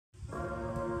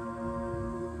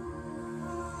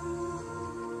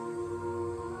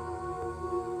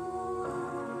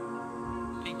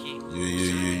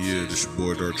This your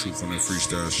boy Darktruth on that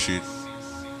freestyle shit.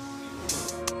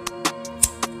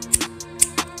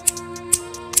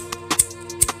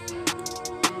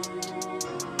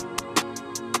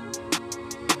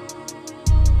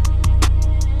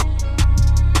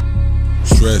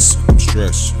 I'm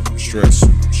stressing.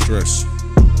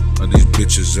 All these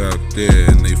bitches out there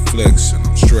and they flexing.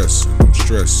 I'm stressing.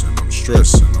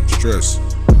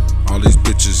 All these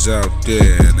bitches out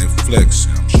there and they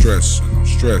flexing. I'm stressing.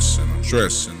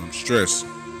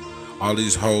 All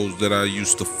these hoes that I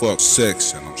used to fuck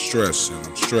sexing. I'm stressing.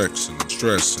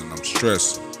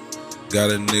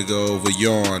 Got a nigga over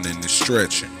yawning and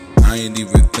stretching. I ain't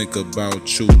even think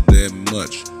about you that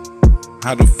much.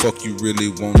 How the fuck you really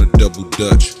wanna double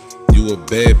dutch? You a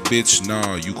bad bitch?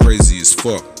 Nah, you crazy as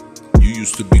fuck. You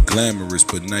used to be glamorous,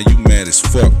 but now you mad as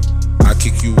fuck. I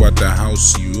kick you out the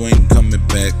house, you ain't coming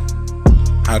back.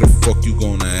 How the fuck you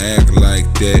gonna act like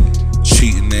that?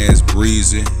 Cheating ass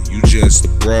breezy, you just a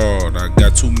broad. I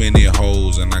got too many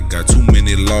hoes and I got too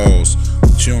many laws.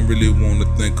 But you don't really wanna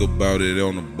think about it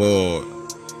on the board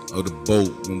of the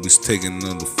boat when we's taking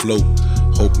on the float,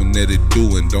 hoping that it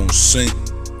do and don't sink.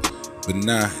 But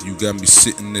now you got me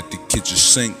sitting at the kitchen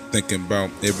sink, thinking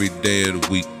about every day of the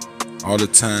week, all the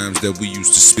times that we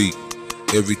used to speak,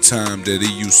 every time that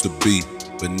it used to be.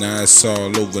 But now it's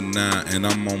all over now, and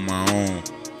I'm on my own.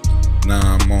 Now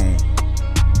I'm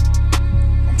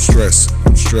stressing.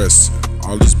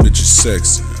 All these bitches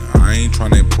sexy, I ain't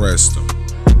trying to impress them.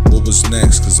 What was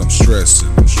next? Cause I'm stressing.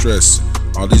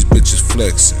 All these bitches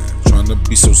flexing, trying to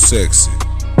be so sexy.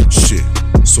 Shit,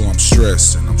 so I'm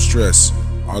stressing.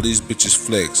 All these bitches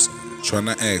flexing, trying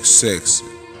to act sexy.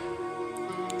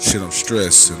 Shit, I'm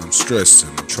stressing. I'm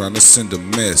trying to send a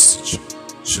message.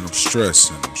 Shit, I'm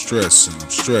stressing.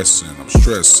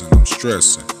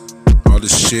 All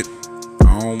this shit,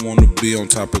 I don't wanna be on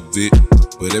top of it.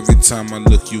 But every time I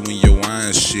look you in your eye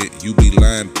and shit, you be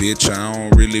lying, bitch. I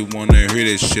don't really wanna hear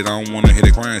that shit. I don't wanna hear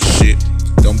that crying shit.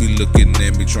 Don't be looking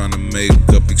at me trying to make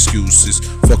up excuses.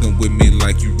 Fucking with me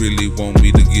like you really want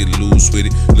me to get loose with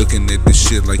it. Looking at this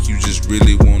shit like you just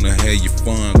really wanna have your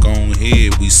fun. Go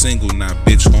ahead, we single now,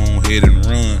 bitch. Go ahead and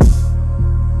run.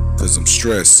 Cause I'm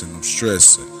stressing.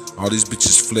 All these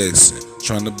bitches flexing,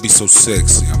 trying to be so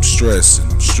sexy. I'm stressing.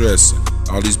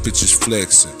 All these bitches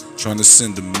flexing, trying to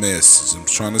send a message. I'm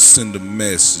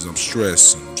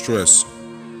stressing.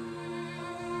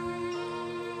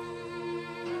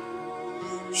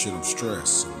 Shit, I'm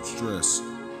stressing.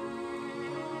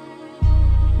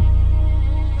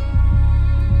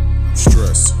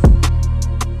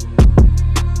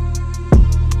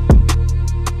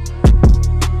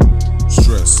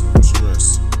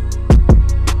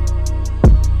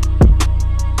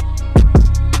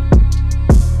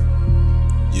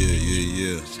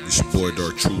 Yeah. It's your boy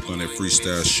Darktruth on that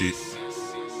freestyle shit.